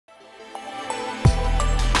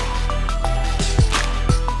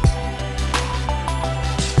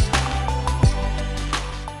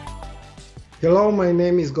Hello, my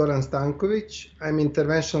name is Goran Stankovic. I'm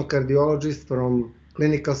interventional cardiologist from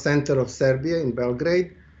Clinical Center of Serbia in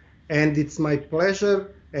Belgrade, and it's my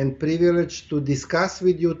pleasure and privilege to discuss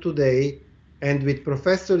with you today and with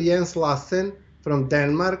Professor Jens Lassen from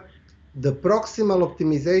Denmark the proximal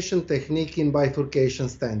optimization technique in bifurcation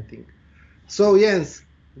stenting. So Jens,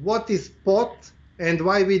 what is POT and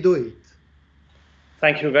why we do it?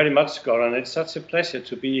 Thank you very much, Goran. It's such a pleasure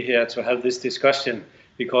to be here to have this discussion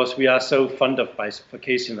because we are so fond of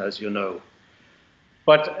bifurcation, as you know.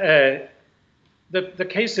 But the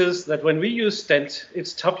case is that when we use stent,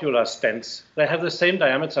 it's tubular stents. They have the same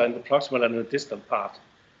diameter in the proximal and the distal part.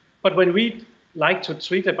 But when we like to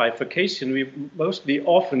treat a bifurcation, we mostly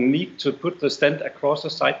often need to put the stent across a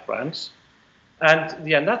side branch. And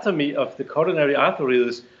the anatomy of the coronary artery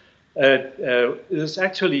is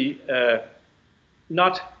actually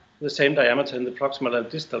not the same diameter in the proximal and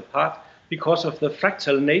distal part because of the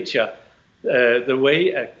fractal nature, the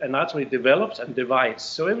way an artery develops and divides.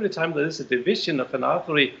 So every time there is a division of an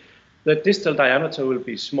artery, the distal diameter will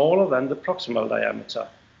be smaller than the proximal diameter,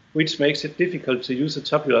 which makes it difficult to use a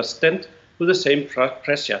tubular stent with the same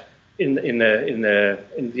pressure in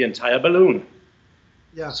the entire balloon.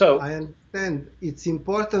 Yeah, so I understand. It's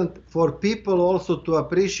important for people also to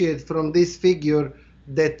appreciate from this figure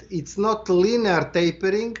that it's not linear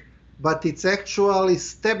tapering, but it's actually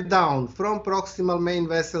step down from proximal main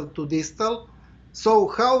vessel to distal. So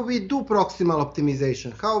how we do proximal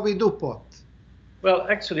optimization? How we do POT? Well,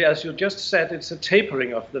 actually, as you just said, it's a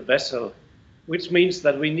tapering of the vessel, which means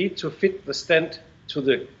that we need to fit the stent to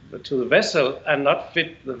the vessel and not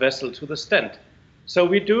fit the vessel to the stent. So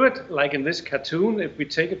we do it like in this cartoon. If we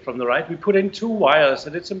take it from the right, we put in two wires,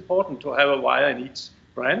 and it's important to have a wire in each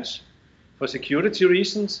branch for security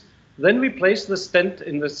reasons. Then we place the stent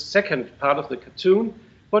in the second part of the cartoon,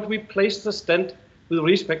 but we place the stent with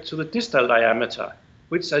respect to the distal diameter,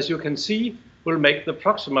 which, as you can see, will make the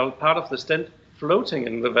proximal part of the stent floating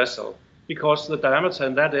in the vessel because the diameter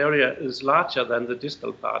in that area is larger than the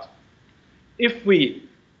distal part. If we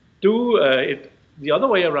do it the other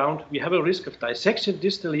way around, we have a risk of dissection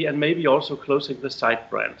distally and maybe also closing the side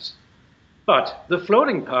branch. But the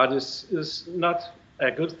floating part is not a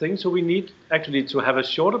good thing, so we need actually to have a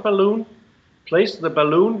shorter balloon, place the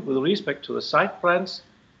balloon with respect to the side branch,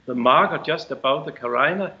 the marker just above the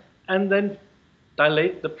carina, and then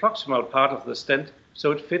dilate the proximal part of the stent so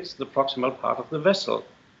it fits the proximal part of the vessel.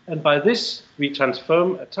 And by this, we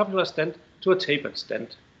transform a tubular stent to a tapered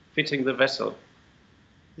stent, fitting the vessel.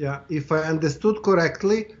 Yeah, if I understood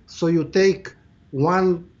correctly, so you take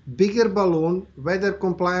one bigger balloon, whether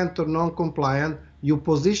compliant or non-compliant, you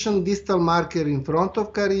position distal marker in front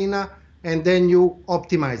of carina, and then you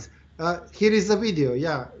optimize. Here is a video.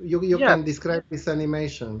 Yeah, you can describe this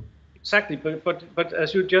animation. Exactly, but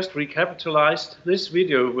as you just recapitalized, this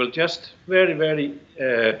video will just very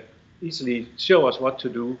easily show us what to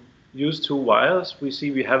do. Use two wires. We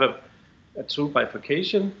see we have a true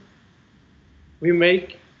bifurcation. We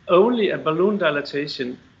make only a balloon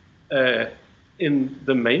dilatation in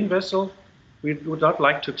the main vessel. We would not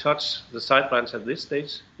like to touch the side branch at this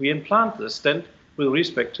stage. We implant the stent with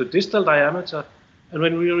respect to distal diameter, and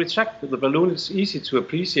when we retract the balloon, it's easy to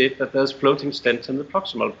appreciate that there's floating stents in the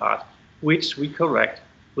proximal part, which we correct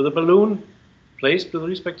with a balloon placed with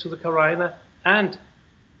respect to the carina, and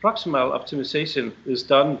proximal optimization is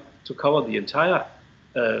done to cover the entire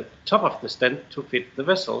top of the stent to fit the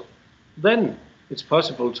vessel. Then it's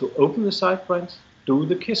possible to open the side branch, do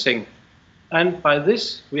the kissing, and by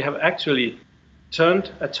this we have actually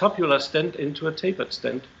turned a tubular stent into a tapered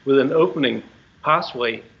stent with an opening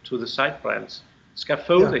pathway to the side branch,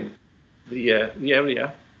 scaffolding the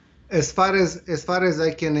area. As far as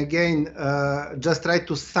I can again just try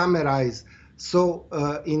to summarize. So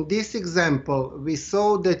in this example, we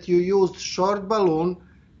saw that you used short balloon.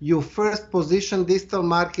 You first position distal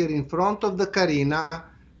marker in front of the carina.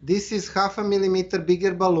 This is 0.5 millimeter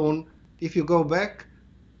bigger balloon. If you go back,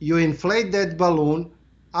 you inflate that balloon.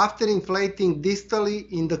 After inflating distally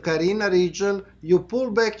in the carina region, you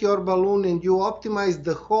pull back your balloon and you optimize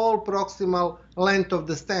the whole proximal length of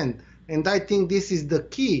the stent. And I think this is the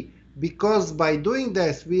key, because by doing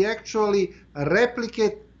this, we actually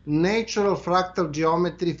replicate natural fractal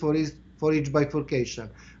geometry for each bifurcation.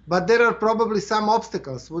 But there are probably some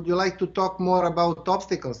obstacles. Would you like to talk more about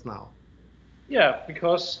obstacles now? Yeah,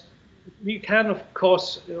 because we can, of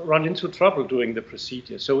course, run into trouble doing the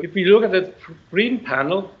procedure. So if we look at the green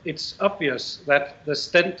panel, it's obvious that the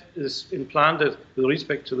stent is implanted with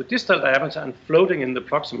respect to the distal diameter and floating in the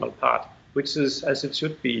proximal part, which is as it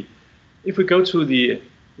should be. If we go to the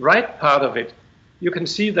right part of it, you can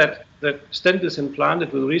see that the stent is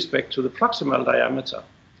implanted with respect to the proximal diameter.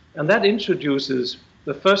 And that introduces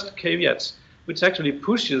the first caveats, which actually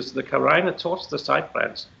pushes the carina towards the side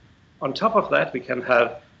branch. On top of that, we can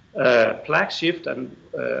have plaque shift and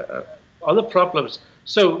other problems.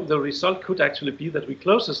 So the result could actually be that we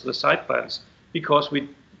close the side branch because we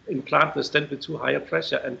implant the stent with too high a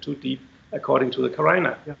pressure and too deep according to the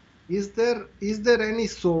carina. Yeah. Is there any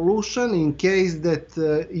solution in case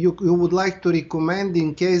that you would like to recommend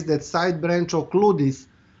in case that side branch occludes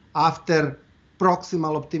after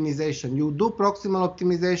proximal optimization? You do proximal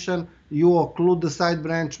optimization, you occlude the side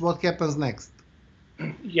branch, what happens next?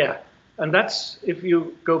 Yeah, and that's if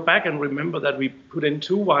you go back and remember that we put in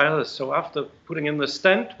two wires. So after putting in the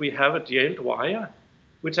stent, we have a jailed wire,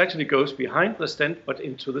 which actually goes behind the stent but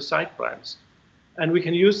into the side branch. And we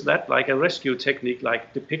can use that like a rescue technique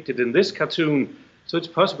like depicted in this cartoon. So it's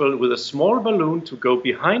possible with a small balloon to go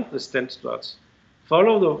behind the stent struts,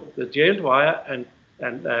 follow the jailed wire and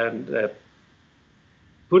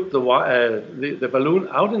put the balloon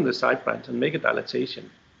out in the side branch and make a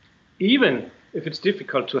dilatation. Even if it's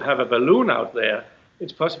difficult to have a balloon out there,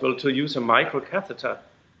 it's possible to use a microcatheter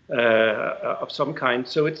of some kind.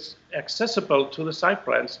 So it's accessible to the side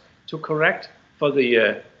branch to correct for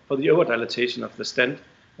the over-dilatation of the stent.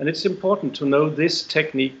 And it's important to know this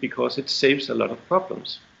technique because it saves a lot of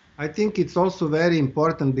problems. I think it's also very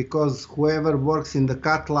important because whoever works in the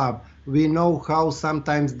cath lab, we know how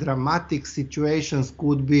sometimes dramatic situations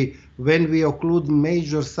could be when we occlude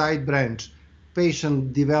major side branch.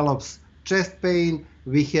 Patient develops chest pain,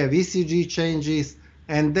 we have ECG changes,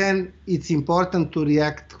 and then it's important to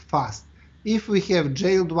react fast. If we have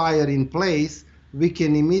jailed wire in place, we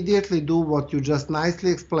can immediately do what you just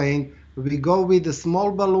nicely explained. We go with a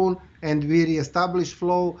small balloon and we reestablish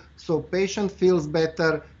flow so patient feels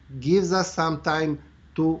better, gives us some time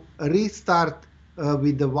to restart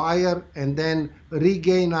with the wire and then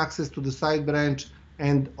regain access to the side branch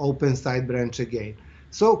and open side branch again.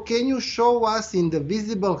 So can you show us in the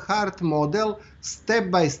visible heart model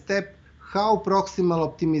step by step how proximal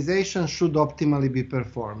optimization should optimally be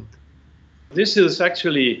performed? This is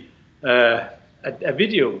actually a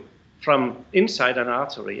video from inside an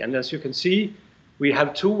artery. And as you can see, we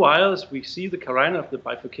have two wires. We see the carina of the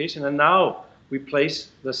bifurcation. And now we place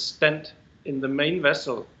the stent in the main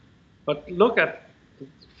vessel. But look at the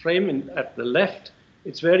frame at the left.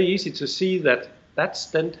 It's very easy to see that that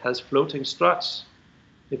stent has floating struts.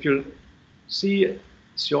 If you see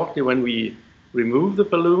shortly when we remove the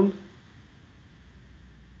balloon,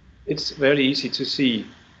 it's very easy to see.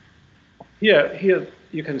 Here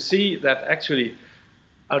you can see that actually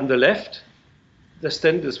on the left, the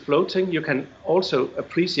stent is floating. You can also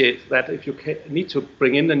appreciate that if you need to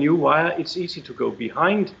bring in a new wire, it's easy to go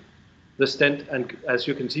behind the stent, and as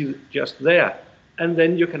you can see just there. And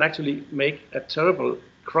then you can actually make a terrible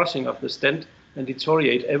crossing of the stent and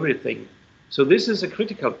deteriorate everything. So this is a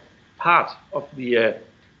critical part of the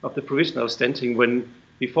provisional stenting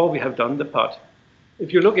before we have done the pod.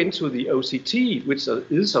 If you look into the OCT, which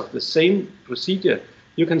is of the same procedure,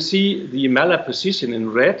 you can see the malposition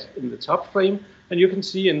in red in the top frame, and you can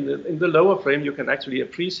see in the lower frame, you can actually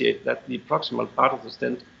appreciate that the proximal part of the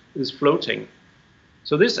stent is floating.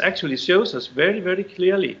 So this actually shows us very, very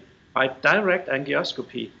clearly by direct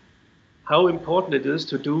angioscopy how important it is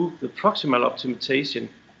to do the proximal optimization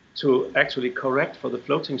to actually correct for the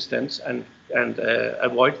floating stents and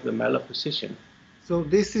avoid the malposition. So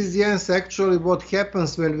this is, Jens, actually what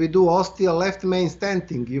happens when we do ostial left main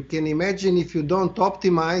stenting. You can imagine if you don't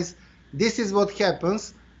optimize, this is what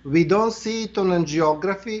happens. We don't see it on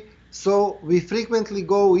angiography, so we frequently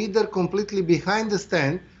go either completely behind the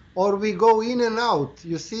stent or we go in and out.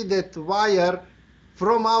 You see that wire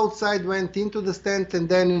from outside went into the stent and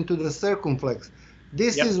then into the circumflex.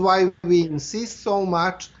 This is why we insist so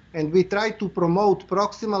much and we try to promote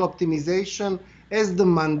proximal optimization as the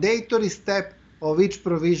mandatory step of each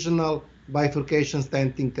provisional bifurcation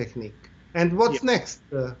stenting technique. And what's next?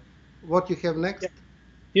 What you have next?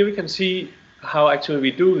 Here we can see how actually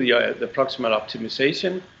we do the proximal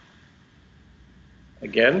optimization.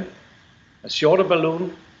 Again, a shorter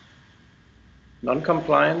balloon,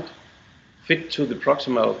 non-compliant, fit to the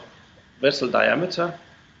proximal vessel diameter,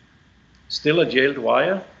 still a jailed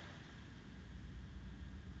wire,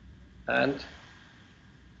 and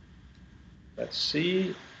let's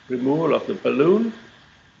see, removal of the balloon,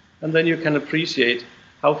 and then you can appreciate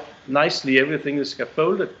how nicely everything is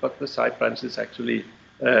scaffolded, but the side branch is actually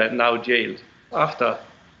now jailed. After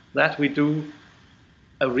that, we do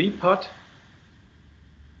a repot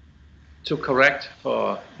to correct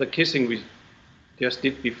for the kissing we just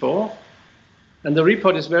did before. And the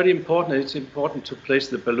report is very important. It's important to place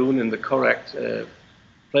the balloon in the correct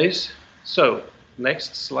place. So,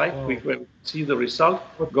 next slide, we will see the result.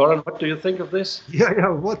 Goran, what do you think of this? Yeah,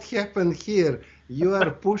 what happened here? You are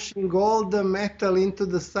pushing all the metal into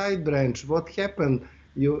the side branch. What happened?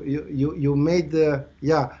 You made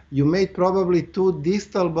you made probably 2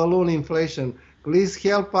 distal balloon inflation. Please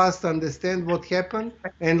help us understand what happened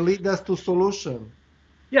and lead us to solution.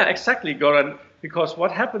 Yeah, exactly, Goran. Because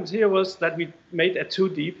what happened here was that we made a too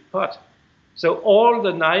deep pot. So all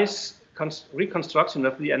the nice reconstruction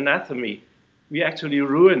of the anatomy, we actually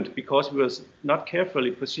ruined because we was not carefully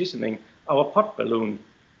positioning our pot balloon.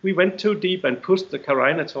 We went too deep and pushed the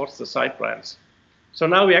carina towards the side branch. So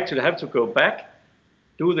now we actually have to go back,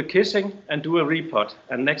 do the kissing, and do a repot.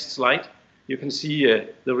 And next slide, you can see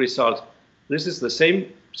the result. This is the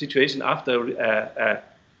same situation after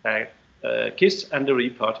a kiss and a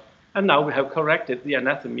repot. And now we have corrected the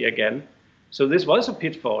anatomy again. So this was a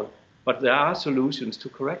pitfall, but there are solutions to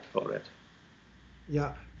correct for it.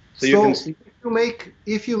 Yeah. So you can see,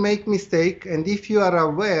 if you make mistake, and if you are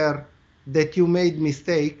aware that you made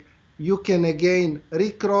mistake, you can again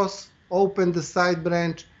recross, open the side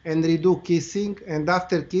branch, and redo kissing. And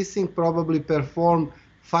after kissing, probably perform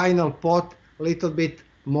final pot a little bit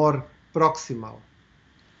more proximal.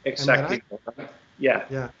 exactly. Right? Yeah.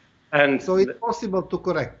 Yeah. And so it's possible to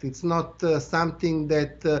correct. It's not something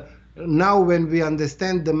that now when we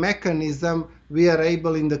understand the mechanism, we are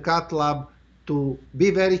able in the cut lab to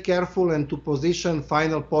be very careful and to position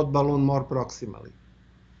final pot balloon more proximally.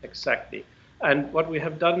 Exactly. And what we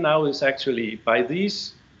have done now is actually by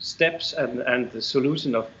these steps and the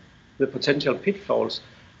solution of the potential pitfalls,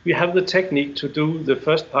 we have the technique to do the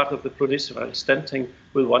first part of the proximal stenting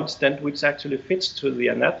with one stent, which actually fits to the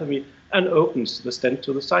anatomy and opens the stent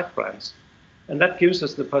to the side branch. And that gives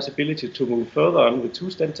us the possibility to move further on with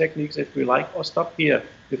 2 stent techniques if we like, or stop here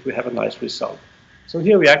if we have a nice result. So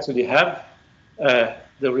here we actually have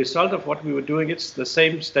the result of what we were doing. It's the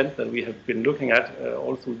same stent that we have been looking at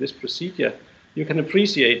all through this procedure. You can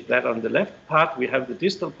appreciate that on the left part, we have the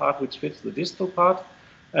distal part, which fits the distal part.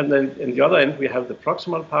 And then in the other end, we have the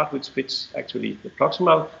proximal part, which fits actually the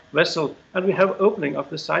proximal vessel. And we have opening of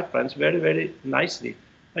the side branch very, very nicely.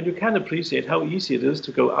 And you can appreciate how easy it is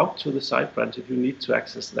to go out to the side branch if you need to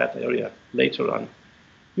access that area later on.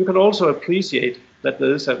 You can also appreciate that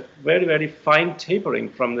there is a very, very fine tapering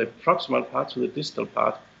from the proximal part to the distal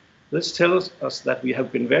part. This tells us that we have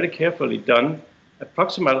been very carefully done a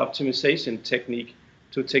proximal optimization technique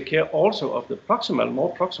to take care also of the proximal,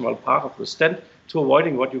 more proximal part of the stent, to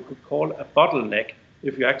avoiding what you could call a bottleneck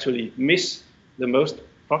if you actually miss the most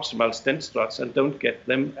proximal stent struts and don't get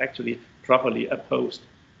them actually properly opposed,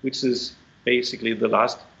 which is basically the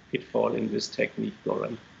last pitfall in this technique,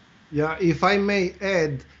 Goran. Yeah, if I may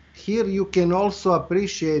add, here you can also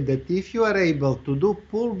appreciate that if you are able to do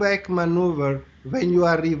pullback maneuver when you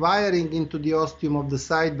are rewiring into the ostium of the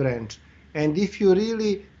side branch, and if you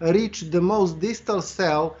really reach the most distal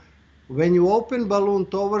cell, when you open balloon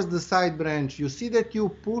towards the side branch, you see that you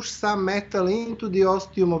push some metal into the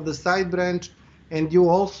ostium of the side branch, and you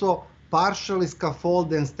also partially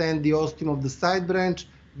scaffold and stand the ostium of the side branch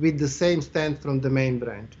with the same stand from the main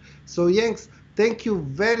branch. So Jens, thank you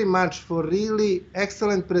very much for really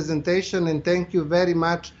excellent presentation, and thank you very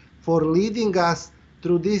much for leading us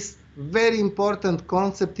through this very important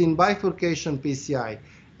concept in bifurcation PCI.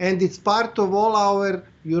 And it's part of all our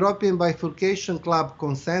European Bifurcation Club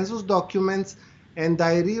consensus documents, and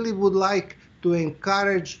I really would like to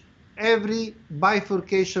encourage every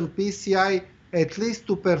bifurcation PCI at least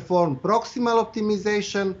to perform proximal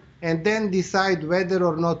optimization and then decide whether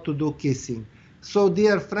or not to do kissing. So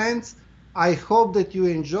dear friends, I hope that you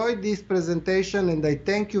enjoyed this presentation, and I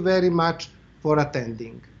thank you very much for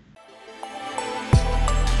attending.